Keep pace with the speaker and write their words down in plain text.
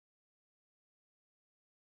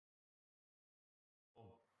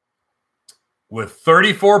with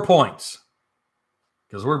 34 points,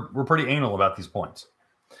 because we're pretty anal about these points.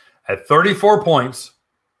 At 34 points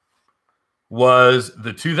was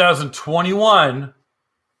the 2021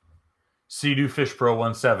 Sea-Doo Fish Pro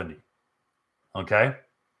 170. Okay?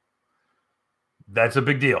 That's a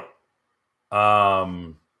big deal.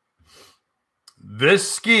 This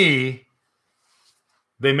ski,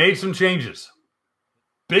 they made some changes.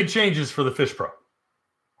 Big changes for the Fish Pro.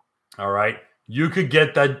 All right? You could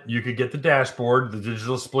get the dashboard, the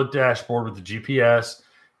digital split dashboard with the GPS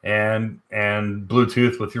and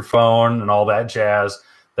Bluetooth with your phone and all that jazz.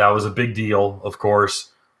 That was a big deal, of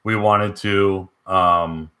course. We wanted to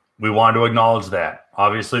acknowledge that.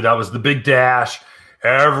 Obviously, that was the big dash.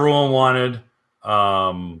 Everyone wanted,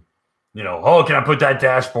 oh, can I put that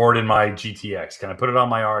dashboard in my GTX? Can I put it on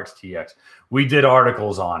my RXTX? We did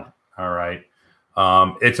articles on it. All right.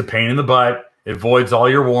 It's a pain in the butt. It voids all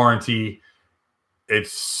your warranty.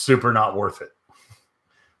 It's super not worth it.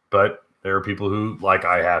 But there are people who like,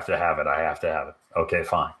 I have to have it. I have to have it. Okay,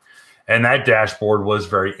 fine. And that dashboard was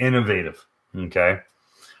very innovative. Okay.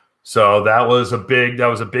 So that was a big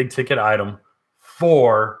ticket item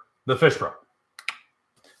for the Fish Pro.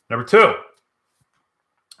 Number 2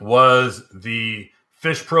 was the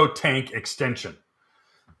Fish Pro tank extension.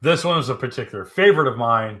 This one was a particular favorite of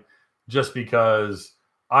mine just because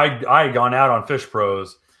I had gone out on Fish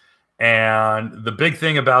Pros, and the big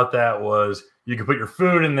thing about that was you could put your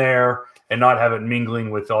food in there and not have it mingling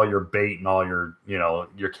with all your bait and all your,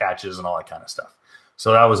 your catches and all that kind of stuff.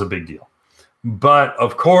 So that was a big deal. But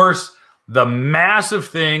of course, the massive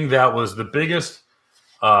thing that was the biggest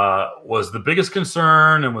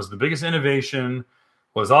concern and was the biggest innovation,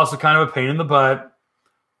 was also kind of a pain in the butt,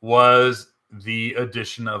 was the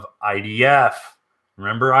addition of IDF.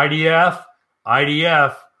 Remember IDF?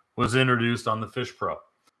 IDF was introduced on the Fish Pro. It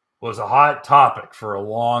was a hot topic for a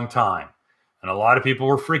long time. And a lot of people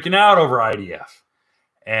were freaking out over IDF.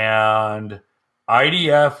 And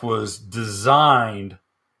IDF was designed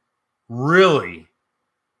really,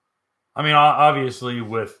 obviously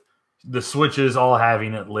with the switches all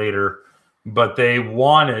having it later, but they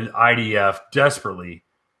wanted IDF desperately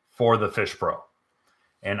for the Fish Pro.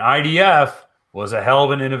 And IDF was a hell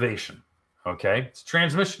of an innovation. Okay, it's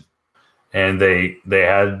transmission. And they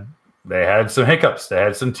had some hiccups. They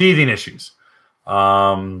had some teething issues.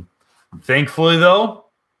 Thankfully, though,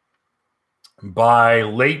 by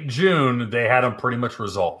late June, they had them pretty much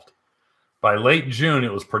resolved. By late June,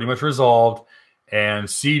 it was pretty much resolved, and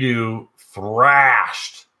Sea-Doo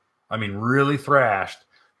thrashed. Really thrashed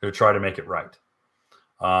to try to make it right.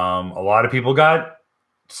 A lot of people got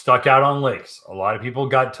stuck out on lakes. A lot of people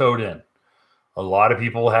got towed in. A lot of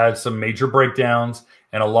people had some major breakdowns,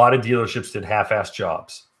 and a lot of dealerships did half-assed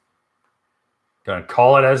jobs. Gonna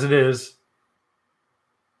call it as it is.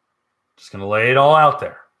 Just gonna lay it all out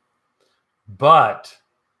there. But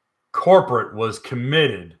corporate was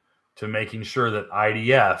committed to making sure that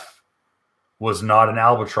IDF was not an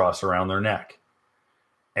albatross around their neck.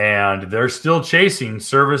 And they're still chasing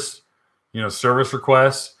service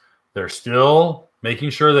requests. They're still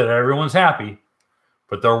making sure that everyone's happy,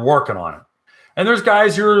 but they're working on it. And there's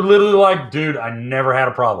guys who are literally like, dude, I never had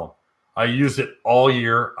a problem. I used it all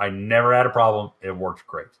year. I never had a problem. It worked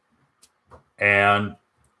great. And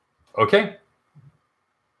okay.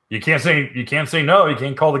 You can't say no. You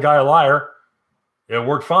can't call the guy a liar. It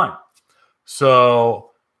worked fine.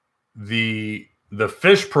 So the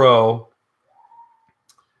Fish Pro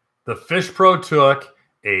took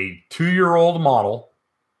a 2-year-old model,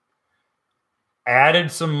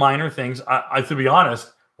 added some minor things. I to be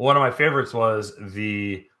honest, one of my favorites was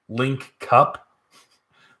the Link cup,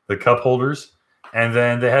 the cup holders, and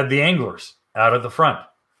then they had the anglers out at the front.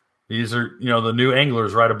 These are, the new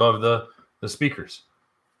anglers right above the speakers.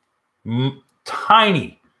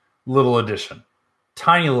 Tiny little addition.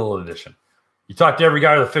 Tiny little addition. You talk to every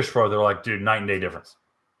guy with a Fish Pro, they're like, dude, night and day difference.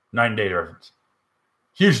 Night and day difference.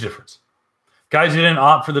 Huge difference. Guys who didn't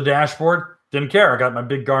opt for the dashboard, didn't care. I got my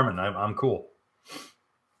big Garmin. I'm cool.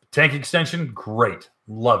 Tank extension, great.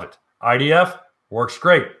 Love it. IDF, works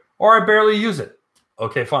great. Or I barely use it.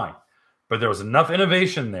 Okay, fine. But there was enough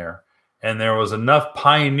innovation there, and there was enough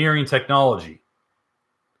pioneering technology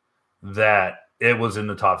that it was in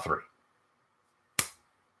the top 3.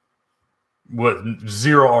 With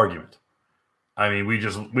zero argument. We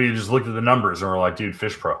just looked at the numbers and we're like, dude,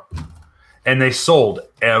 Fish Pro. And they sold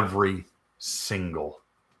every single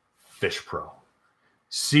Fish Pro.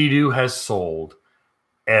 Sea-Doo has sold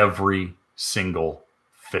every single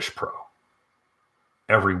Fish Pro.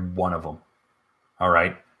 Every one of them. All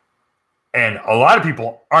right. And a lot of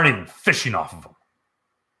people aren't even fishing off of them.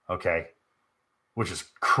 Okay. Which is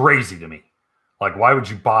crazy to me. Like, why would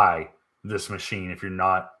you buy this machine if you're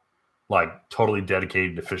not like totally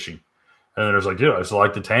dedicated to fishing? And then there's like, dude, I just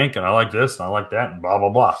like the tank and I like this and I like that and blah, blah,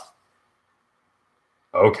 blah.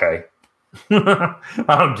 Okay. I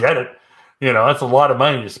don't get it. You know, that's a lot of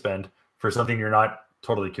money to spend for something you're not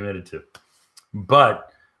totally committed to.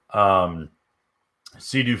 But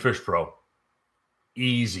Sea-Doo Fish Pro,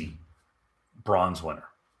 easy bronze winner.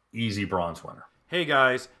 Easy bronze winner. Hey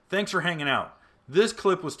guys, thanks for hanging out. This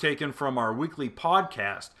clip was taken from our weekly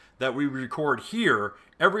podcast that we record here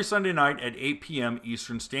every Sunday night at 8 p.m.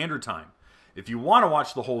 Eastern Standard Time. If you want to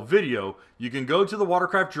watch the whole video, you can go to the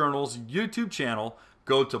Watercraft Journal's YouTube channel,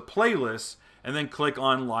 go to playlists, and then click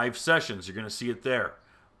on live sessions. You're going to see it there.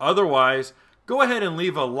 Otherwise, go ahead and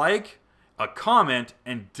leave a like, a comment,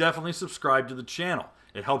 and definitely subscribe to the channel.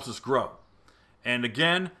 It helps us grow. And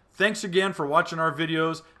again, thanks again for watching our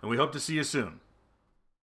videos, and we hope to see you soon.